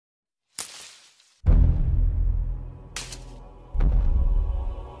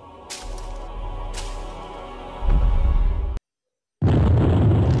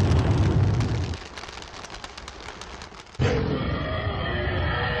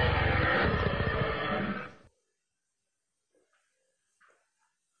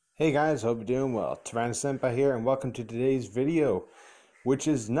Hey guys, hope you're doing well. TYRANNOSAURID here, and welcome to today's video, which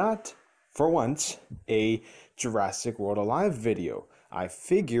is not, for once, a Jurassic World Alive video. I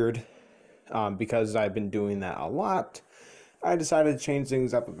figured, because I've been doing that a lot, I decided to change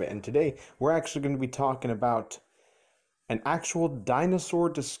things up a bit, and today we're actually going to be talking about an actual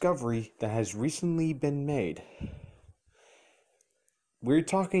dinosaur discovery that has recently been made. We're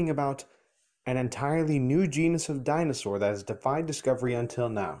talking about an entirely new genus of dinosaur that has defied discovery until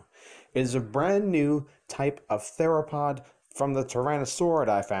now. It is a brand new type of theropod from the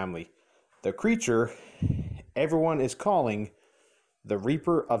Tyrannosauridae family. The creature everyone is calling the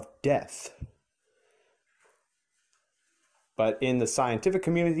Reaper of Death. But in the scientific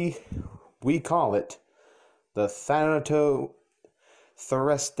community, we call it the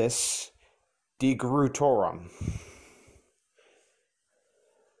Thanatotheristes digrutorum.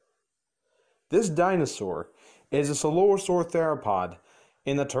 This dinosaur is a coelurosaur theropod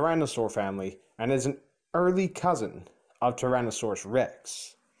in the Tyrannosaur family and is an early cousin of Tyrannosaurus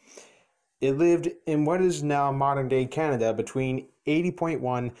rex. It lived in what is now modern-day Canada between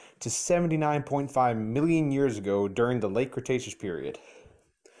 80.1 to 79.5 million years ago during the late Cretaceous period.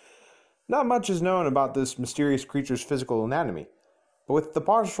 Not much is known about this mysterious creature's physical anatomy, but with the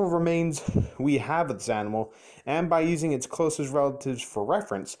partial remains we have of this animal, and by using its closest relatives for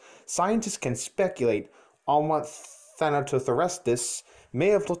reference, scientists can speculate on what Thanatotheristes may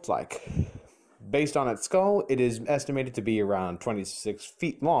have looked like. Based on its skull, it is estimated to be around 26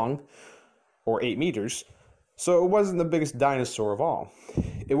 feet long, or 8 meters, so it wasn't the biggest dinosaur of all.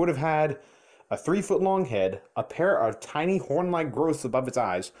 It would have had a 3-foot-long head, a pair of tiny horn-like growths above its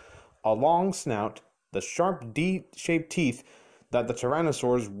eyes, a long snout, the sharp D-shaped teeth that the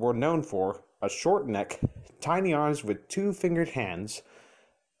tyrannosaurs were known for, a short neck, tiny arms with 2-fingered hands,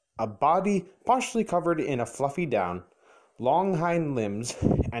 a body partially covered in a fluffy down, long hind limbs,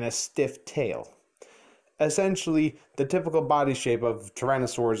 and a stiff tail. Essentially, the typical body shape of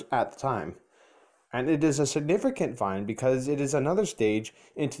tyrannosaurs at the time. And it is a significant find because it is another stage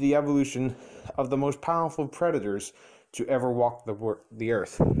into the evolution of the most powerful predators to ever walk the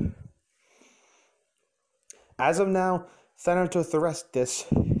earth. As of now,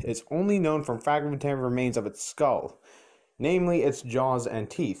 Thanatotheristes is only known from fragmentary remains of its skull, namely its jaws and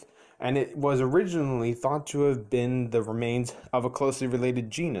teeth, and it was originally thought to have been the remains of a closely related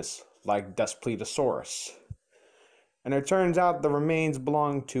genus, like Daspletosaurus. And it turns out the remains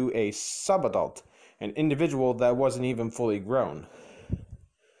belonged to a subadult, an individual that wasn't even fully grown.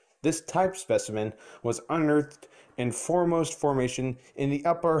 This type specimen was unearthed in Foremost Formation in the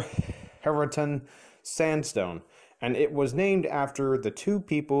Upper Heraton Sandstone, and it was named after the two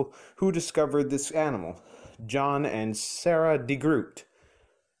people who discovered this animal, John and Sarah de Groot.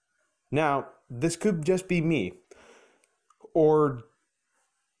 Now, this could just be me, or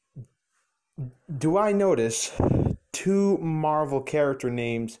do I notice two Marvel character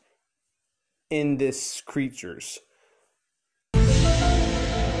names in this creatures?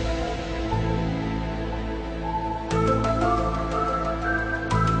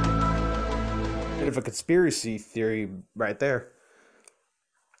 Bit of a conspiracy theory right there.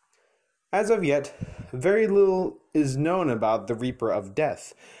 As of yet, very little is known about the Reaper of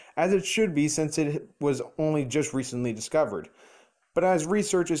Death, as it should be since it was only just recently discovered. But as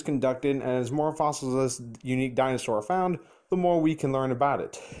research is conducted and as more fossils of this unique dinosaur are found, the more we can learn about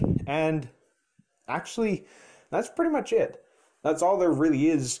it. And actually, that's pretty much it. That's all there really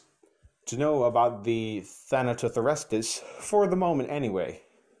is to know about the Thanatotheristes, for the moment anyway.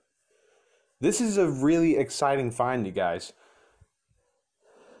 This is a really exciting find, you guys.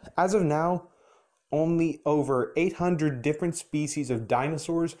 As of now, only over 800 different species of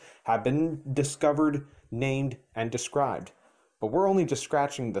dinosaurs have been discovered, named, and described. But we're only just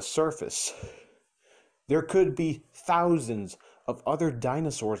scratching the surface. There could be thousands of other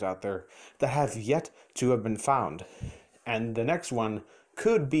dinosaurs out there that have yet to have been found. And the next one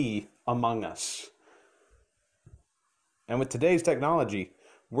could be among us. And with today's technology,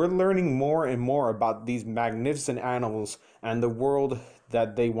 we're learning more and more about these magnificent animals and the world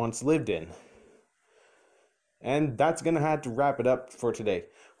that they once lived in. And that's going to have to wrap it up for today.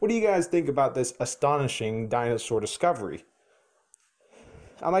 What do you guys think about this astonishing dinosaur discovery?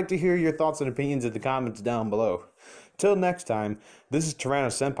 I'd like to hear your thoughts and opinions in the comments down below. Till next time, this is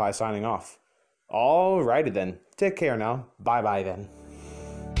TYRANNOSAURID signing off. Alrighty then. Take care now. Bye bye then.